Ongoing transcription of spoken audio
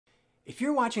If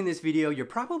you're watching this video, you're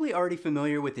probably already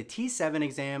familiar with the TEAS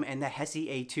exam and the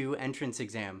HESI A2 entrance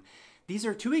exam. These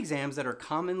are two exams that are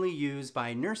commonly used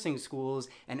by nursing schools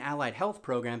and allied health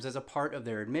programs as a part of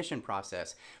their admission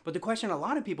process. But the question a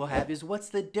lot of people have is, what's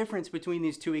the difference between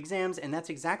these two exams? And that's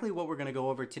exactly what we're going to go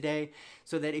over today,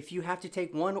 so that if you have to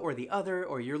take one or the other,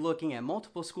 or you're looking at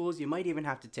multiple schools, you might even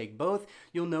have to take both,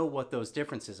 you'll know what those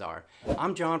differences are.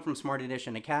 I'm John from Smart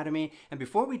Edition Academy, and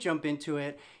before we jump into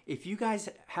it, if you guys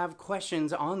have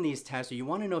questions on these tests, or you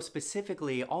want to know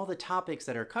specifically all the topics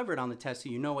that are covered on the test so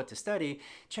you know what to study,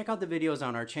 check out the videos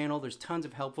on our channel. There's tons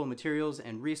of helpful materials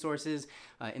and resources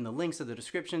in the links of the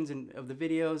descriptions of the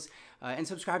videos, and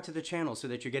subscribe to the channel so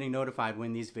that you're getting notified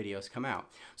when these videos come out.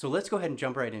 So let's go ahead and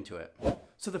jump right into it.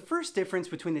 So the first difference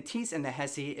between the TEAS and the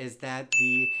HESI is that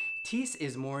the TEAS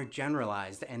is more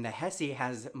generalized and the HESI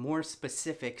has more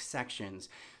specific sections.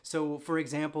 So for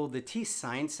example, the TEAS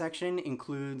science section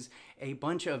includes a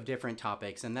bunch of different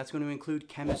topics, and that's going to include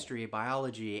chemistry,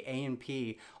 biology,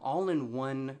 A&P, all in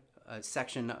one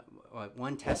section,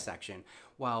 one test section,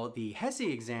 while the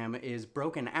HESI exam is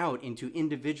broken out into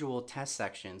individual test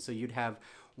sections. So you'd have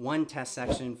one test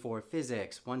section for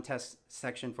physics, one test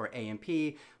section for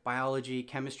A&P, biology,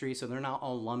 chemistry, so they're not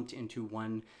all lumped into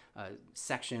one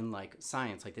section like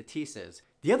science, like the TEAS is.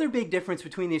 The other big difference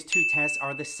between these two tests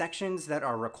are the sections that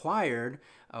are required,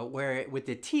 where with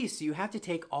the TEAS, you have to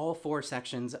take all 4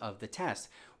 sections of the test.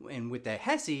 And with the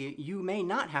HESI, you may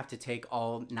not have to take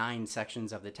all 9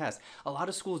 sections of the test. A lot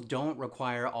of schools don't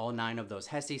require all 9 of those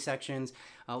HESI sections.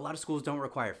 A lot of schools don't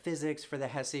require physics for the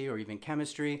HESI or even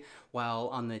chemistry, while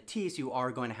on the TEAS, you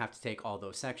are going to have to take all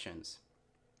those sections.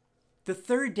 The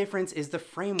third difference is the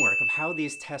framework of how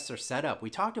these tests are set up. We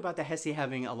talked about the HESI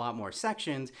having a lot more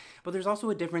sections, but there's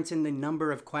also a difference in the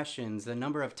number of questions, the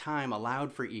number of time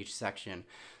allowed for each section.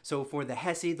 So for the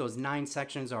HESI, those 9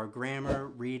 sections are grammar,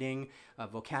 reading,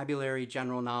 vocabulary,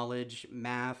 general knowledge,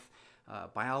 math,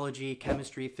 biology,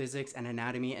 chemistry, physics, and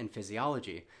anatomy and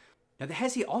physiology. Now, the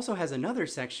HESI also has another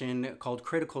section called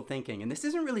critical thinking, and this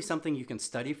isn't really something you can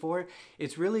study for.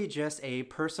 It's really just a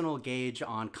personal gauge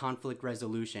on conflict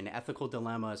resolution, ethical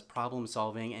dilemmas, problem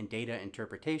solving, and data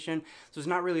interpretation. So there's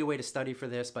not really a way to study for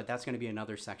this, but that's going to be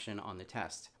another section on the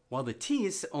test. While the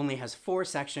TEAS only has 4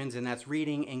 sections, and that's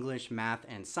reading, English, math,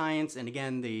 and science. And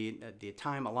again, the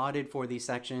time allotted for these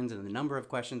sections and the number of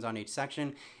questions on each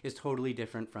section is totally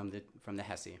different from the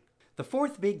HESI. The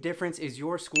fourth big difference is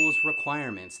your school's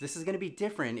requirements. This is going to be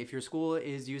different if your school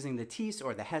is using the TEAS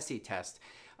or the HESI test.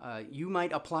 You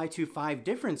might apply to 5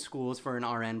 different schools for an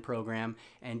RN program,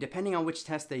 and depending on which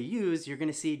test they use, you're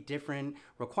going to see different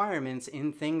requirements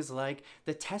in things like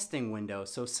the testing window.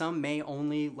 So some may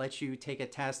only let you take a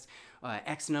test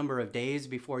X number of days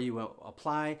before you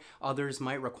apply. Others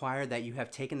might require that you have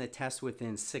taken the test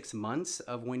within 6 months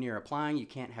of when you're applying. You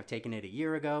can't have taken it a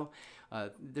year ago.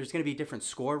 There's going to be different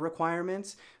score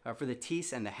requirements for the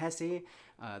TEAS and the HESI.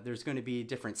 There's going to be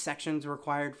different sections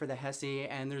required for the HESI,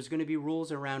 and there's going to be rules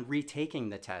around retaking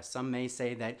the test. Some may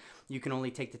say that you can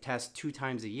only take the test 2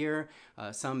 times a year.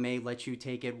 Some may let you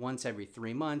take it once every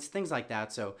 3 months, things like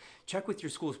that. So check with your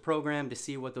school's program to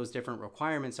see what those different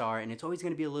requirements are, and it's always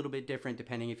going to be a little bit different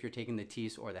depending if you're taking the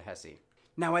TEAS or the HESI.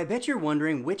 Now, I bet you're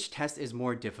wondering which test is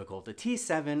more difficult, the TEAS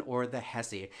or the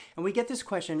HESI. And we get this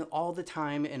question all the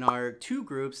time in our 2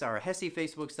 groups, our HESI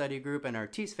Facebook study group and our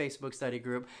TEAS Facebook study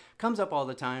group. Comes up all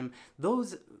the time.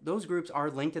 Those groups are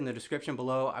linked in the description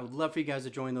below. I would love for you guys to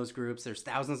join those groups. There's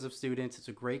thousands of students. It's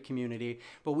a great community.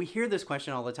 But we hear this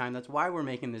question all the time. That's why we're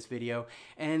making this video.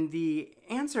 And the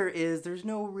answer is there's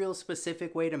no real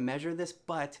specific way to measure this,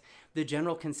 but the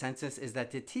general consensus is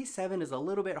that the TEAS is a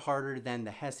little bit harder than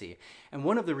the HESI. And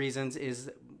one of the reasons is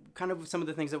kind of some of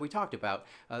the things that we talked about.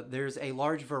 There's a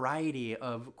large variety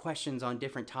of questions on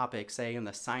different topics, say in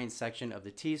the science section of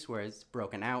the TEAS where it's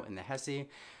broken out in the HESI.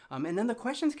 And then the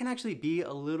questions can actually be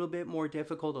a little bit more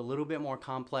difficult, a little bit more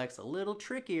complex, a little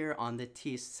trickier on the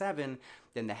TEAS 7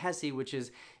 than the HESI, which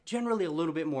is generally a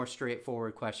little bit more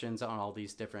straightforward questions on all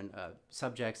these different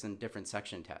subjects and different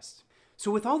section tests. So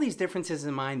with all these differences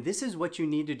in mind, this is what you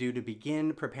need to do to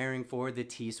begin preparing for the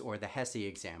TEAS or the HESI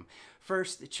exam.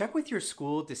 First, check with your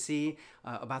school to see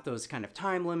about those kind of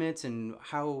time limits and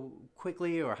how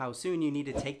quickly or how soon you need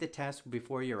to take the test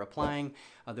before you're applying,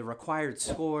 the required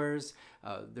scores,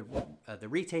 the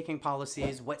retaking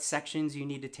policies, what sections you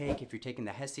need to take if you're taking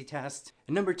the HESI test.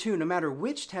 And number 2, no matter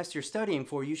which test you're studying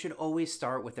for, you should always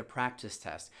start with a practice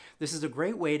test. This is a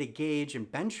great way to gauge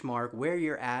and benchmark where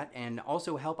you're at and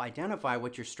also help identify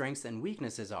what your strengths and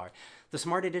weaknesses are. The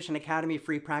Smart Edition Academy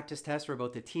free practice tests for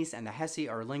both the TEAS and the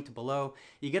HESI are linked below.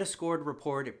 You get a scored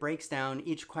report. It breaks down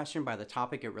each question by the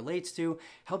topic it relates to,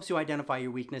 helps you identify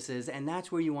your weaknesses, and that's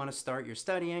where you want to start your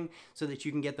studying so that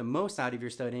you can get the most out of your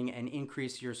studying and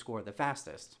increase your score the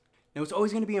fastest. Now, it's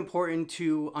always going to be important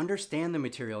to understand the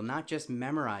material, not just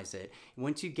memorize it.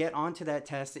 Once you get onto that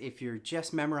test, if you're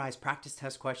just memorize practice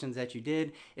test questions that you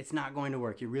did, it's not going to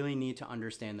work. You really need to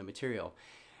understand the material.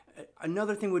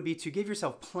 Another thing would be to give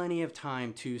yourself plenty of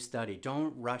time to study.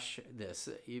 Don't rush this.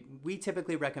 We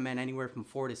typically recommend anywhere from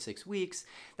 4 to 6 weeks.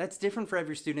 That's different for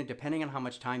every student depending on how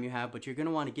much time you have, but you're going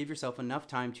to want to give yourself enough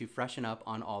time to freshen up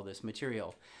on all this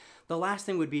material. The last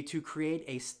thing would be to create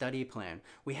a study plan.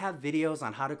 We have videos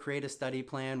on how to create a study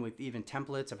plan with even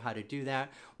templates of how to do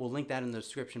that. We'll link that in the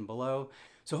description below.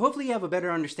 So hopefully you have a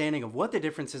better understanding of what the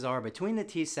differences are between the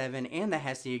T7 and the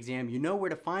HESI exam. You know where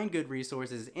to find good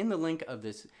resources in the link of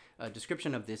this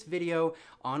description of this video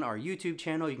on our YouTube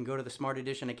channel. You can go to the Smart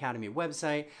Edition Academy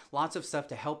website. Lots of stuff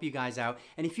to help you guys out.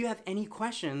 And if you have any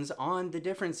questions on the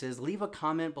differences, leave a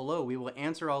comment below. We will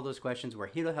answer all those questions. We're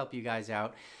here to help you guys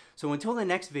out. So until the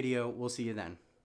next video, we'll see you then.